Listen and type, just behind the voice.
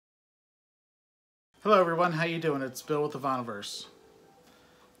Hello everyone, how you doing? It's Bill with the Voniverse.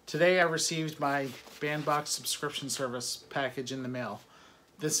 Today I received my Bandbox subscription service package in the mail.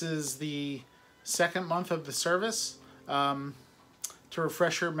 This is the second month of the service. To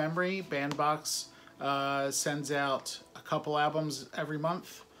refresh your memory, Bandbox sends out a couple albums every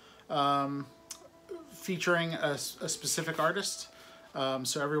month featuring a specific artist.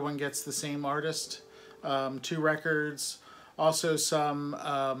 So everyone gets the same artist, 2 records, also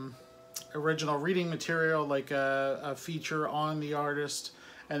some original reading material like a feature on the artist,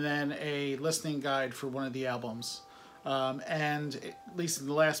 and then a listening guide for one of the albums. And at least in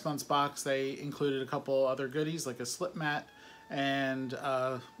the last month's box, they included a couple other goodies like a slip mat and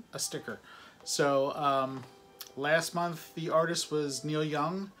a sticker. So last month the artist was Neil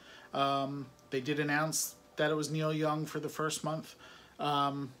Young. They did announce that it was Neil Young for the first month.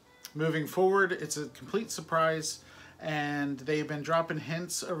 Moving forward, it's a complete surprise, and they've been dropping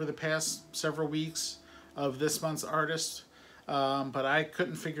hints over the past several weeks of this month's artist, but I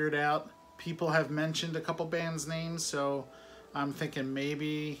couldn't figure it out. People have mentioned a couple bands' names, so I'm thinking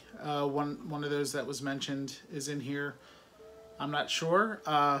maybe one of those that was mentioned is in here. I'm not sure,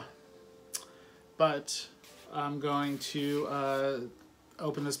 but I'm going to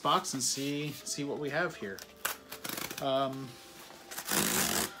open this box and see what we have here.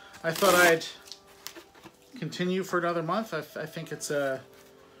 I thought I'd continue for another month. I think it's a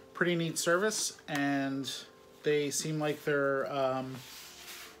pretty neat service, and they seem like they're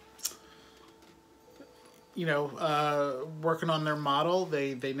working on their model.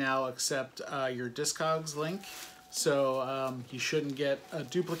 They now accept your Discogs link, so you shouldn't get a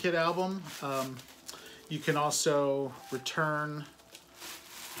duplicate album. You can also return,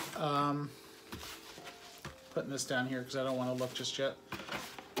 putting this down here because I don't want to look just yet.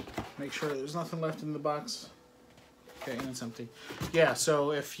 Make sure there's nothing left in the box. Okay, and it's empty. Yeah,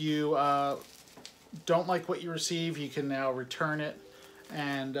 so if you don't like what you receive, you can now return it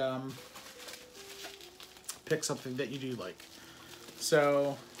and pick something that you do like.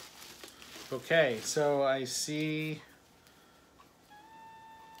 So, okay, so I see,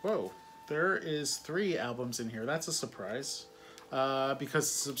 whoa, there is 3 albums in here. That's a surprise,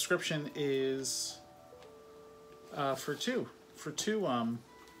 because the subscription is for two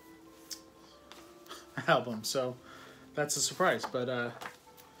album, so that's a surprise. But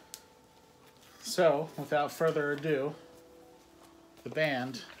so without further ado, the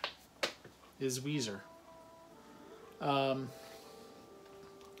band is Weezer. I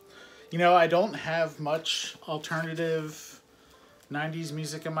don't have much alternative 90s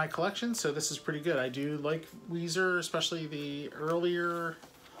music in my collection, so this is pretty good. I do like Weezer, especially the earlier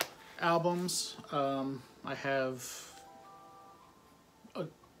albums. I have a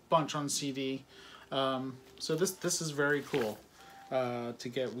bunch on CD. So this is very cool to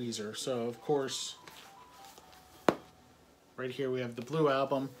get Weezer. So of course, right here we have the Blue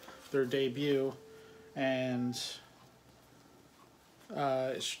Album, their debut, and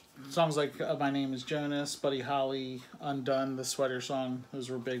songs like My Name is Jonas, Buddy Holly, Undone, the Sweater Song, those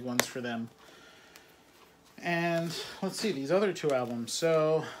were big ones for them. And let's see, these other 2 albums.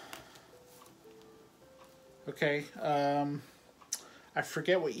 So, okay, I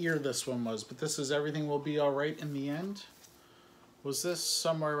forget what year this one was, but this is Everything Will Be Alright in the End. Was this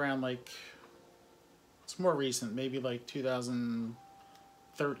somewhere around, like, it's more recent, maybe like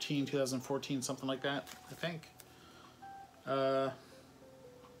 2013, 2014, something like that, I think.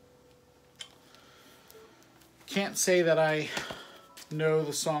 Can't say that I know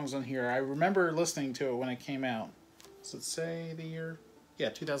the songs on here. I remember listening to it when it came out. Does it say the year?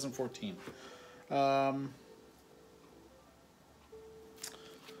 Yeah, 2014.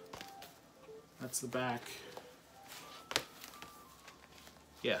 That's the back.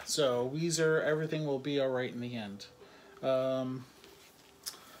 Yeah, so Weezer, Everything Will Be Alright in the End.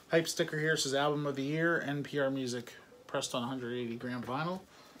 Hype sticker here says Album of the Year, NPR Music, pressed on 180 gram vinyl.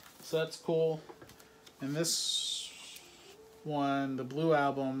 So that's cool. And this one, the Blue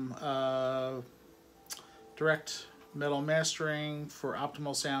Album, direct metal mastering for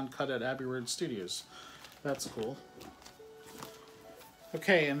optimal sound, cut at Abbey Road Studios. That's cool.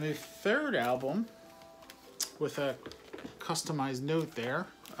 Okay, and the 3rd album, with a customized note there,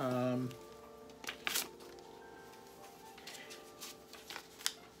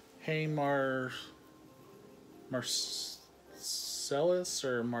 Hey Marcellus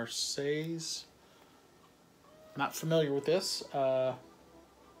or Marseilles. Not familiar with this. Hype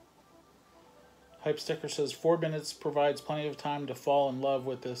sticker says 4 minutes provides plenty of time to fall in love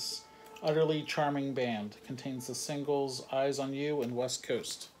with this utterly charming band. Contains the singles Eyes on You and West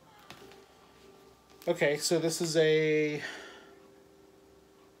Coast. Okay, so this is a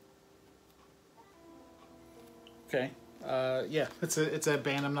Okay. Yeah, it's a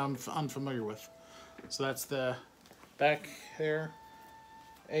band I'm not unfamiliar with. So that's the back there.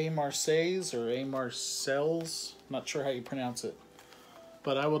 A Marseilles or A Marcels. Not sure how you pronounce it.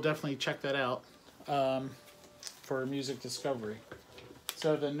 But I will definitely check that out for music discovery.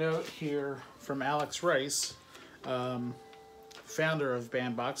 So the note here from Alex Rice, founder of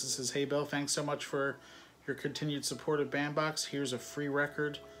Bandbox, it says, "Hey Bill, thanks so much for your continued support of Bandbox. Here's a free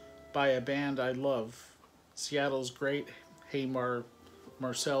record by a band I love. Seattle's great. Hey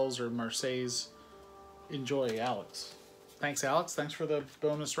Marcel's or Marseilles. Enjoy, Alex." Thanks, Alex. Thanks for the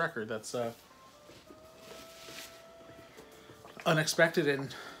bonus record. That's unexpected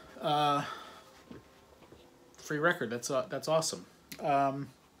and free record. That's awesome.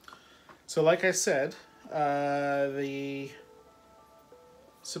 So like I said, the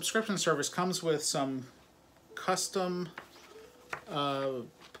subscription service comes with some custom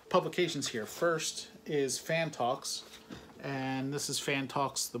publications here. First is Fan Talks, and this is Fan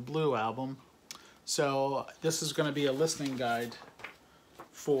Talks, the Blue album. So this is going to be a listening guide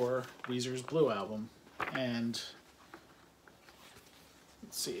for Weezer's Blue album. And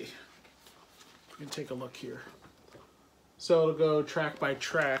let's see, we can take a look here. So it'll go track by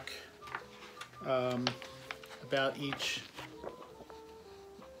track about each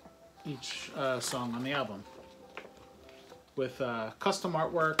song on the album with custom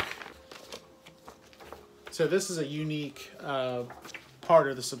artwork. So this is a unique part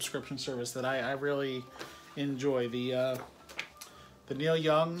of the subscription service that I really enjoy. The Neil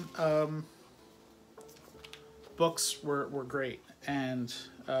Young books were great, and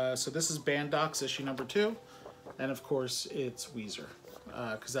so this is Bandbox issue number 2, and of course it's Weezer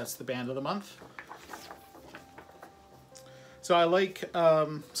because that's the band of the month. So I like,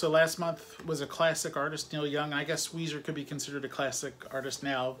 so last month was a classic artist, Neil Young. I guess Weezer could be considered a classic artist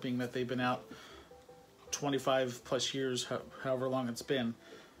now, being that they've been out 25 plus years, however long it's been.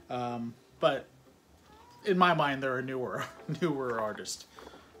 But in my mind, they're a newer artist.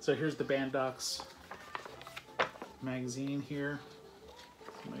 So here's the Bandbox magazine here.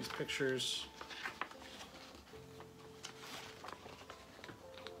 Some nice pictures.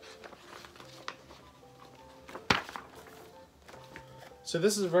 So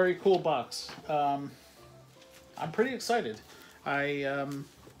this is a very cool box. I'm pretty excited.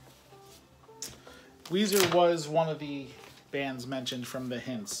 Weezer was one of the bands mentioned from the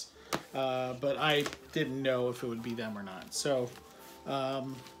hints, but I didn't know if it would be them or not. So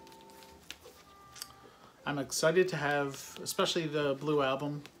I'm excited to have, especially the Blue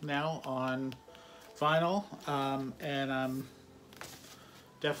album now on vinyl, and I'm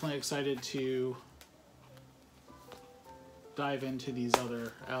definitely excited to dive into these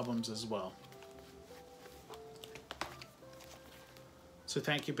other albums as well. So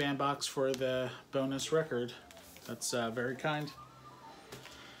thank you, Bandbox, for the bonus record. That's very kind.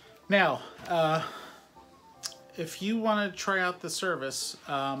 Now, if you want to try out the service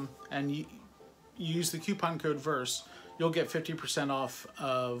and you use the coupon code VERSE, you'll get 50% off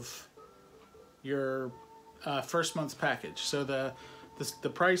of your first month's package. So the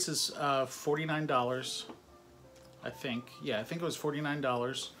price is $49, I think. Yeah, I think it was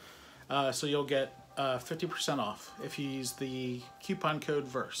 $49. So you'll get 50% off if you use the coupon code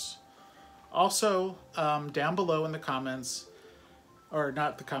VERSE. Also, down below in the comments, or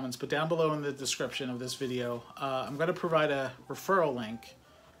not the comments, but down below in the description of this video, I'm going to provide a referral link,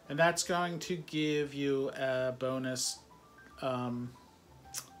 and that's going to give you a bonus $10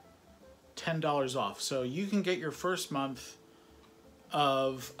 off. So you can get your first month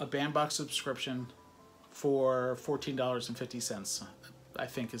of a Bandbox subscription for $14.50, I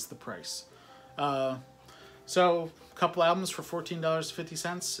think is the price. So a couple albums for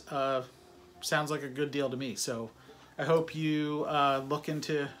 $14.50 sounds like a good deal to me. So I hope you look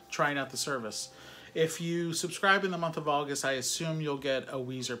into trying out the service. If you subscribe in the month of August, I assume you'll get a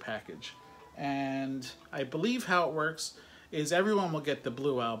Weezer package. And I believe how it works is everyone will get the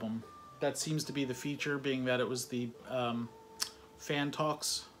Blue album. That seems to be the feature, being that it was the Fan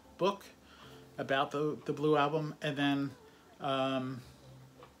Talks book about the Blue album. And then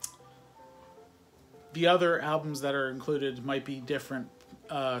the other albums that are included might be different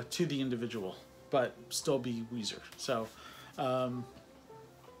to the individual, but still be Weezer. So,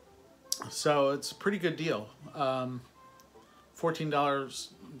 so it's a pretty good deal.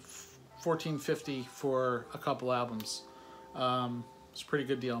 $14.50 for a couple albums. It's a pretty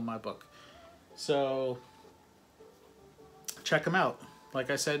good deal in my book. So check them out. Like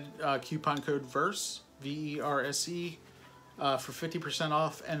I said, coupon code VERSE, VERSE, for 50%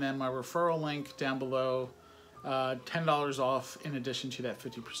 off, and then my referral link down below, $10 off in addition to that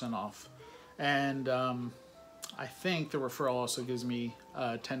 50% off. And I think the referral also gives me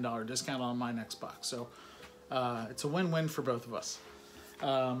a $10 discount on my next box. So it's a win-win for both of us.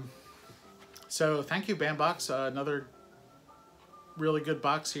 So thank you, Bandbox. Another really good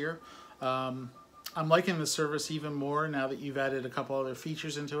box here. I'm liking the service even more now that you've added a couple other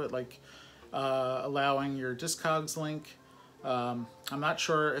features into it, like allowing your Discogs link. I'm not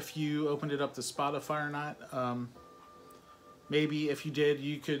sure if you opened it up to Spotify or not. Maybe if you did,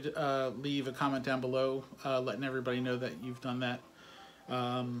 you could leave a comment down below letting everybody know that you've done that.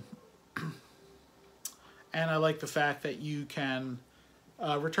 And I like the fact that you can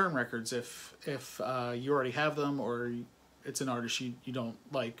return records if you already have them, or it's an artist you don't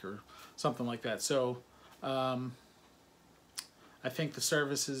like or something like that. So I think the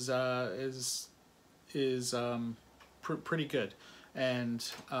service is pretty good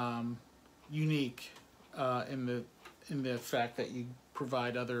and unique in the fact that you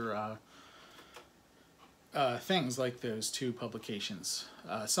provide other things like those two publications,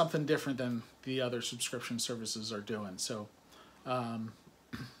 something different than the other subscription services are doing. So I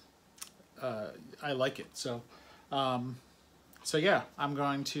like it. So so yeah, I'm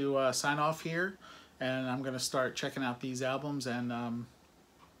going to sign off here, and I'm going to start checking out these albums and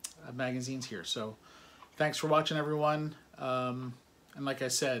magazines here. So thanks for watching, everyone. And like I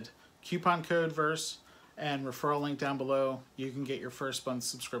said, coupon code VERSE and referral link down below. You can get your first month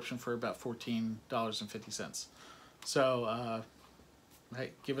subscription for about $14.50. So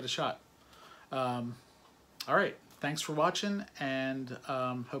hey, give it a shot. All right, thanks for watching, and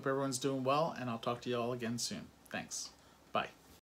hope everyone's doing well, and I'll talk to you all again soon. Thanks.